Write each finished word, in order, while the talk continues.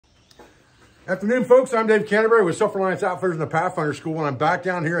Afternoon, folks. I'm Dave Canterbury with Self-Reliance Outfitters in the Pathfinder School, and I'm back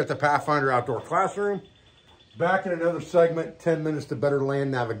down here at the Pathfinder Outdoor Classroom, back in another segment, 10 Minutes to Better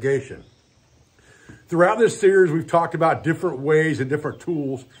Land Navigation. Throughout this series, we've talked about different ways and different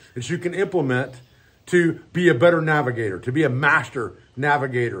tools that you can implement to be a better navigator, to be a master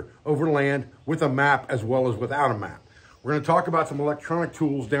navigator over land with a map as well as without a map. We're going to talk about some electronic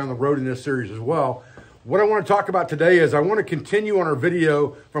tools down the road in this series as well. What I want to talk about today is I want to continue on our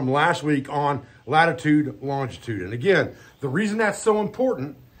video from last week on latitude, longitude. And again, the reason that's so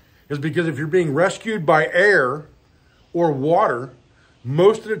important is because if you're being rescued by air or water,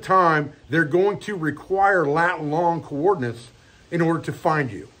 most of the time they're going to require lat long coordinates in order to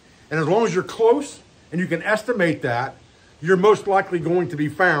find you. And as long as you're close and you can estimate that, you're most likely going to be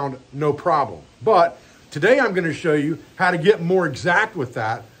found, no problem. But today I'm going to show you how to get more exact with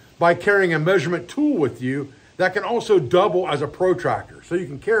that by carrying a measurement tool with you that can also double as a protractor. So you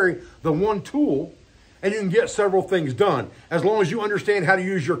can carry the one tool and you can get several things done. As long as you understand how to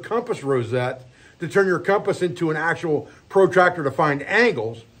use your compass rosette to turn your compass into an actual protractor to find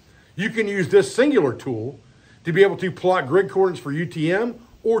angles, you can use this singular tool to be able to plot grid coordinates for UTM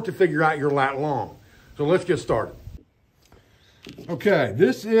or to figure out your lat long. So let's get started. Okay,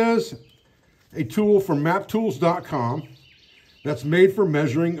 this is a tool from maptools.com that's made for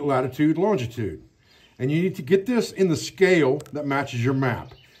measuring latitude, longitude. And you need to get this in the scale that matches your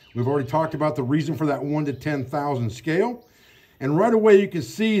map. We've already talked about the reason for that 1 to 10,000 scale. And right away you can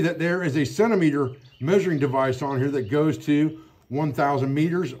see that there is a centimeter measuring device on here that goes to 1,000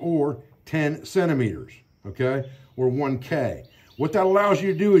 meters or 10 centimeters, okay, or 1K. What that allows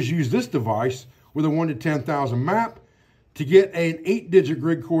you to do is use this device with a 1 to 10,000 map to get an 8-digit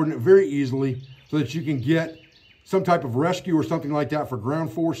grid coordinate very easily so that you can get some type of rescue or something like that for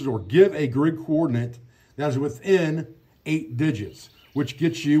ground forces, or give a grid coordinate that is within 8 digits, which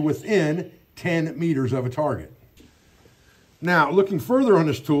gets you within 10 meters of a target. Now, looking further on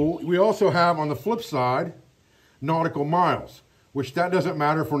this tool, we also have on the flip side, nautical miles, which that doesn't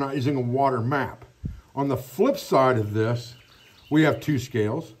matter if we're not using a water map. On the flip side of this, we have two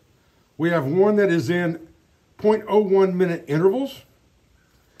scales. We have one that is in 0.01 minute intervals,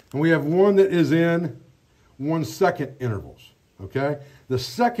 and we have one that is in 1 second intervals, okay? The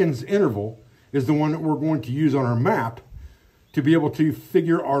seconds interval is the one that we're going to use on our map to be able to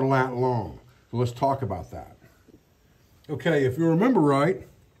figure our lat long. So let's talk about that. Okay, if you remember right,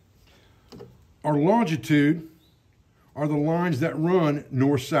 our longitude are the lines that run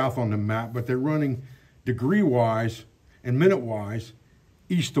north-south on the map, but they're running degree-wise and minute-wise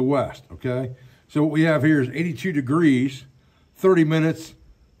east to west, okay? So what we have here is 82 degrees, 30 minutes,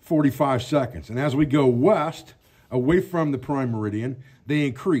 45 seconds. And as we go west, away from the prime meridian, they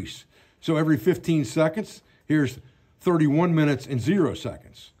increase. So every 15 seconds, here's 31 minutes and 0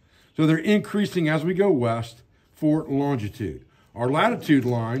 seconds. So they're increasing as we go west for longitude. Our latitude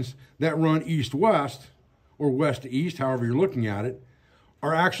lines that run east-west, or west-east, however you're looking at it,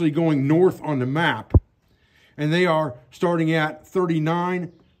 are actually going north on the map. And they are starting at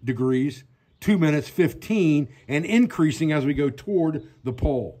 39 degrees, 2 minutes, 15, and increasing as we go toward the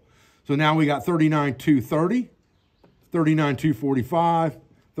pole. So now we got 39.230, 39.245,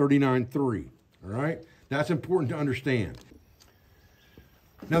 39.3, all right? That's important to understand.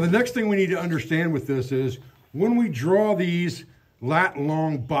 Now, the next thing we need to understand with this is when we draw these lat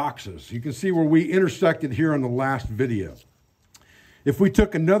long boxes, you can see where we intersected here on the last video. If we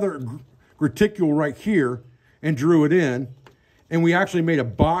took another reticule right here and drew it in, and we actually made a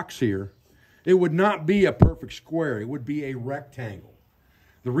box here, it would not be a perfect square. It would be a rectangle.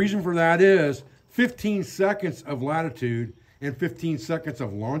 The reason for that is 15 seconds of latitude and 15 seconds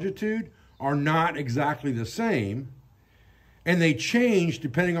of longitude are not exactly the same, and they change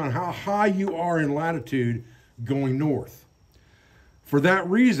depending on how high you are in latitude going north. For that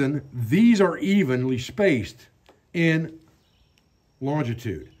reason, these are evenly spaced in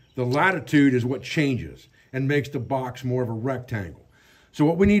longitude. The latitude is what changes and makes the box more of a rectangle. So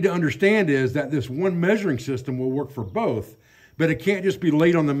what we need to understand is that this one measuring system will work for both, but it can't just be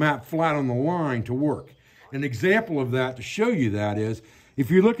laid on the map flat on the line to work. An example of that to show you that is,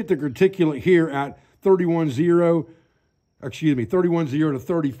 if you look at the reticulate here at 31.0 to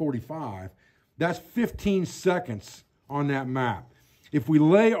 30.45, that's 15 seconds on that map. If we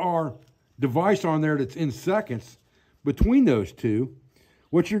lay our device on there that's in seconds between those two,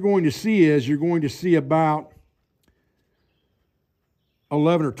 what you're going to see is you're going to see about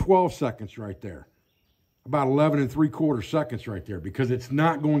 11 or 12 seconds right there. About 11 3/4 seconds right there, because it's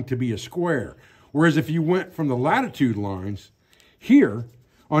not going to be a square. Whereas if you went from the latitude lines here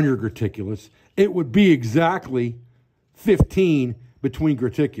on your reticulates, it would be exactly 15 between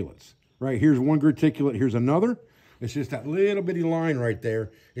reticulates. right? Here's one graticulate, here's another. It's just that little bitty line right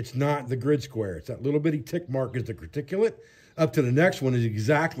there. It's not the grid square. It's that little bitty tick mark is the graticulate. Up to the next one is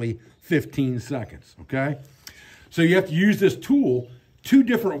exactly 15 seconds, okay? So you have to use this tool 2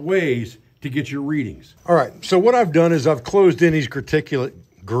 different ways to get your readings. All right, so what I've done is I've closed in these graticulate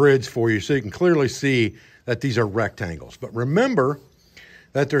grids for you so you can clearly see that these are rectangles. But remember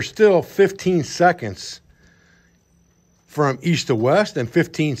that there's still 15 seconds from east to west and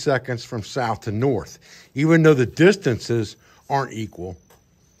 15 seconds from south to north. Even though the distances aren't equal,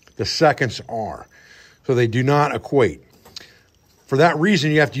 the seconds are. So they do not equate. For that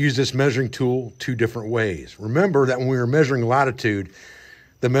reason, you have to use this measuring tool 2 different ways. Remember that when we were measuring latitude,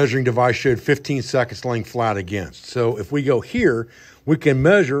 the measuring device showed 15 seconds laying flat against. So if we go here, we can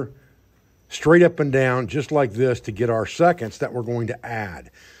measure straight up and down just like this to get our seconds that we're going to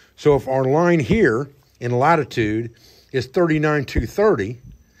add. So if our line here in latitude is 39,230,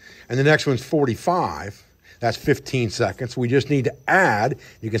 and the next one's 45, that's 15 seconds. We just need to add,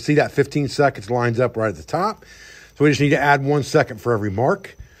 you can see that 15 seconds lines up right at the top. So we just need to add 1 second for every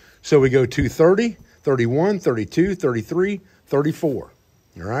mark. So we go 230, 31, 32, 33, 34,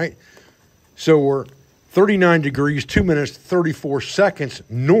 all right? So we're 39 degrees, 2 minutes, 34 seconds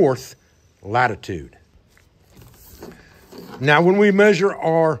north latitude. Now, when we measure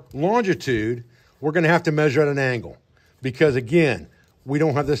our longitude, we're gonna have to measure at an angle because again, we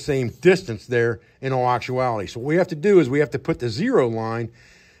don't have the same distance there in all actuality. So what we have to do is we have to put the 0 line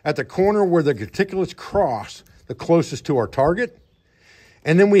at the corner where the graticulates cross the closest to our target.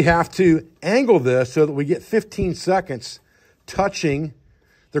 And then we have to angle this so that we get 15 seconds touching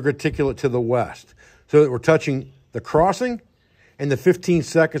the graticulate to the west. So that we're touching the crossing and the 15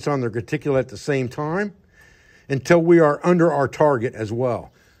 seconds on the graticulate at the same time until we are under our target as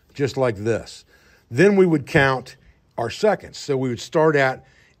well, just like this. Then we would count our seconds. So we would start at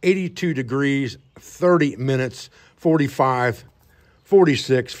 82 degrees, 30 minutes, 45,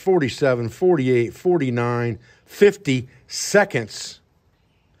 46, 47, 48, 49, 50 seconds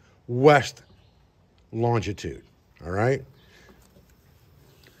west longitude, all right?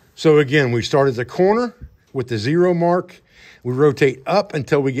 So again, we start at the corner with the 0 mark. We rotate up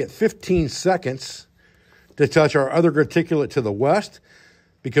until we get 15 seconds to touch our other graticulate to the west,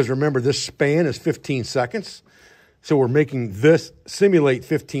 because remember, this span is 15 seconds. So we're making this simulate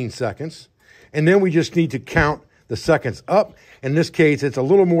 15 seconds. And then we just need to count the seconds up. In this case, it's a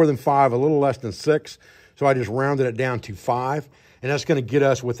little more than 5, a little less than 6. So I just rounded it down to 5. And that's going to get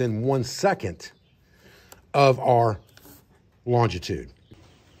us within 1 second of our longitude.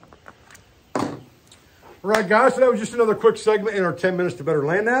 All right, guys, so that was just another quick segment in our 10 minutes to better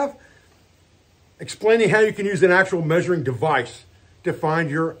land nav, explaining how you can use an actual measuring device to find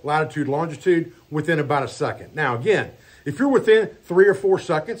your latitude, longitude within about a second. Now, again, if you're within 3 or 4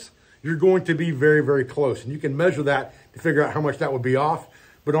 seconds, you're going to be very, very close. And you can measure that to figure out how much that would be off.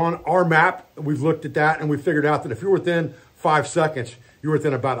 But on our map, we've looked at that and we figured out that if you're within 5 seconds, you're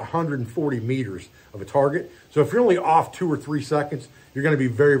within about 140 meters of a target. So if you're only off 2 or 3 seconds, you're going to be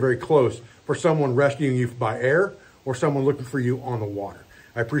very, very close for someone rescuing you by air or someone looking for you on the water.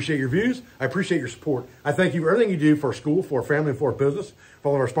 I appreciate your views. I appreciate your support. I thank you for everything you do for our school, for our family, and for our business, for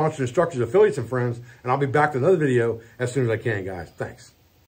all of our sponsors, instructors, affiliates, and friends. And I'll be back with another video as soon as I can, guys. Thanks.